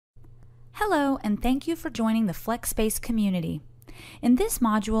Hello, and thank you for joining the FLEXspace community. In this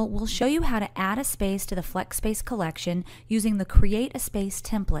module, we'll show you how to add a space to the FLEXspace collection using the Create a Space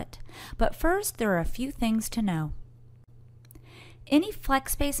template. But first, there are a few things to know. Any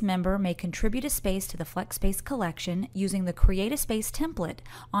FLEXspace member may contribute a space to the FLEXspace collection using the Create a Space template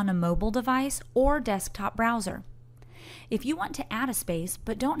on a mobile device or desktop browser. If you want to add a space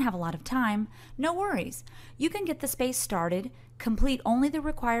but don't have a lot of time, no worries. You can get the space started, complete only the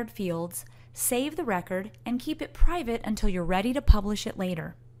required fields, save the record, and keep it private until you're ready to publish it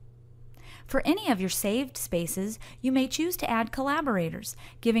later. For any of your saved spaces, you may choose to add collaborators,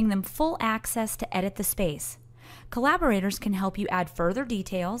 giving them full access to edit the space. Collaborators can help you add further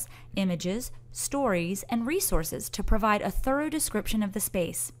details, images, stories, and resources to provide a thorough description of the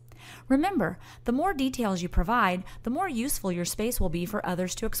space. Remember, the more details you provide, the more useful your space will be for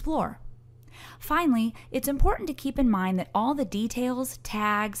others to explore. Finally, it's important to keep in mind that all the details,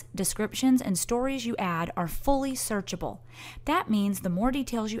 tags, descriptions, and stories you add are fully searchable. That means the more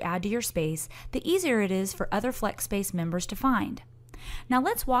details you add to your space, the easier it is for other FLEXspace members to find. Now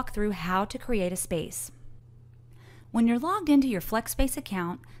let's walk through how to create a space. When you're logged into your FLEXspace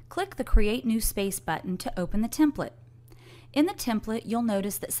account, click the Create New Space button to open the template. In the template, you'll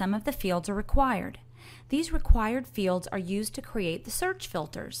notice that some of the fields are required. These required fields are used to create the search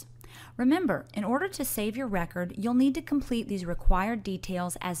filters. Remember, in order to save your record, you'll need to complete these required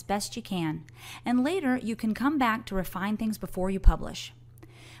details as best you can, and later you can come back to refine things before you publish.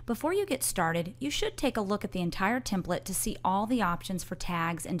 Before you get started, you should take a look at the entire template to see all the options for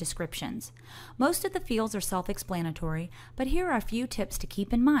tags and descriptions. Most of the fields are self-explanatory, but here are a few tips to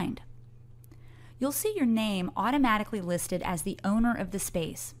keep in mind. You'll see your name automatically listed as the owner of the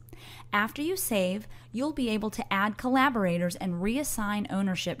space. After you save, you'll be able to add collaborators and reassign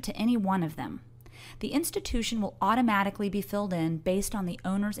ownership to any one of them. The institution will automatically be filled in based on the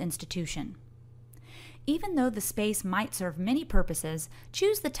owner's institution. Even though the space might serve many purposes,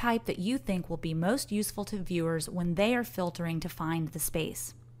 choose the type that you think will be most useful to viewers when they are filtering to find the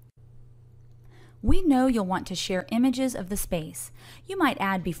space. We know you'll want to share images of the space. You might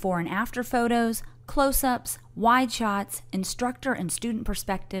add before and after photos, close-ups, wide shots, instructor and student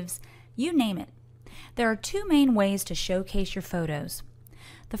perspectives, you name it. There are two main ways to showcase your photos.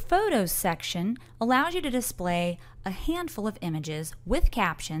 The Photos section allows you to display a handful of images with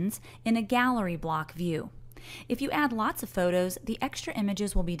captions in a gallery block view. If you add lots of photos, the extra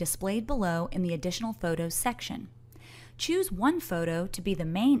images will be displayed below in the Additional Photos section. Choose one photo to be the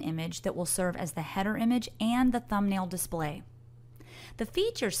main image that will serve as the header image and the thumbnail display. The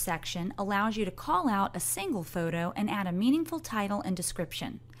Features section allows you to call out a single photo and add a meaningful title and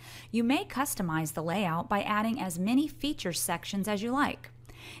description. You may customize the layout by adding as many features sections as you like.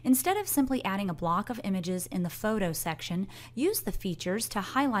 Instead of simply adding a block of images in the Photo section, use the features to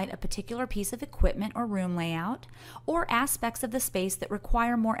highlight a particular piece of equipment or room layout, or aspects of the space that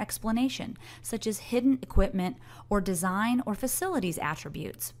require more explanation, such as hidden equipment or design or facilities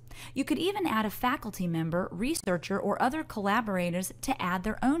attributes. You could even add a faculty member, researcher, or other collaborators to add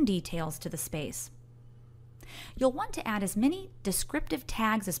their own details to the space. You'll want to add as many descriptive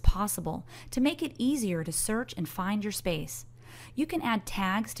tags as possible to make it easier to search and find your space. You can add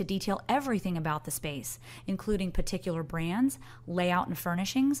tags to detail everything about the space, including particular brands, layout and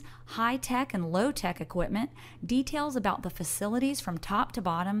furnishings, high-tech and low-tech equipment, details about the facilities from top to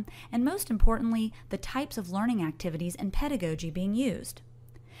bottom, and most importantly, the types of learning activities and pedagogy being used.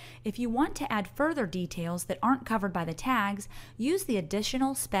 If you want to add further details that aren't covered by the tags, use the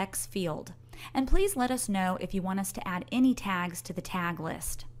Additional Specs field. And please let us know if you want us to add any tags to the tag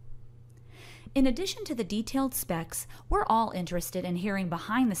list. In addition to the detailed specs, we're all interested in hearing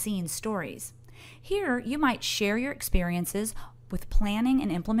behind-the-scenes stories. Here, you might share your experiences with planning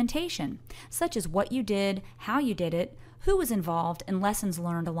and implementation, such as what you did, how you did it, who was involved, and lessons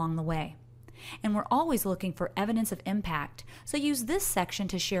learned along the way. And we're always looking for evidence of impact, so use this section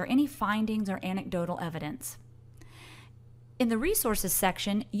to share any findings or anecdotal evidence. In the Resources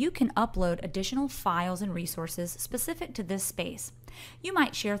section, you can upload additional files and resources specific to this space. You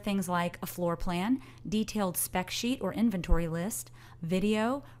might share things like a floor plan, detailed spec sheet or inventory list,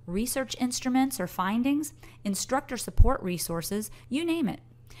 video, research instruments or findings, instructor support resources, you name it.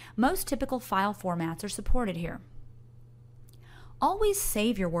 Most typical file formats are supported here. Always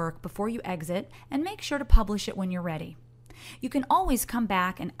save your work before you exit and make sure to publish it when you're ready. You can always come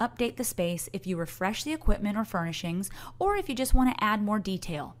back and update the space if you refresh the equipment or furnishings, or if you just want to add more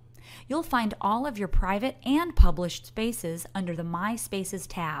detail. You'll find all of your private and published spaces under the My Spaces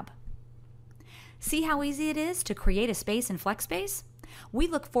tab. See how easy it is to create a space in FLEXspace? We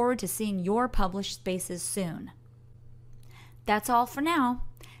look forward to seeing your published spaces soon. That's all for now.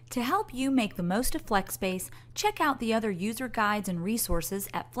 To help you make the most of FLEXspace, check out the other user guides and resources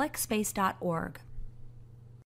at FLEXspace.org.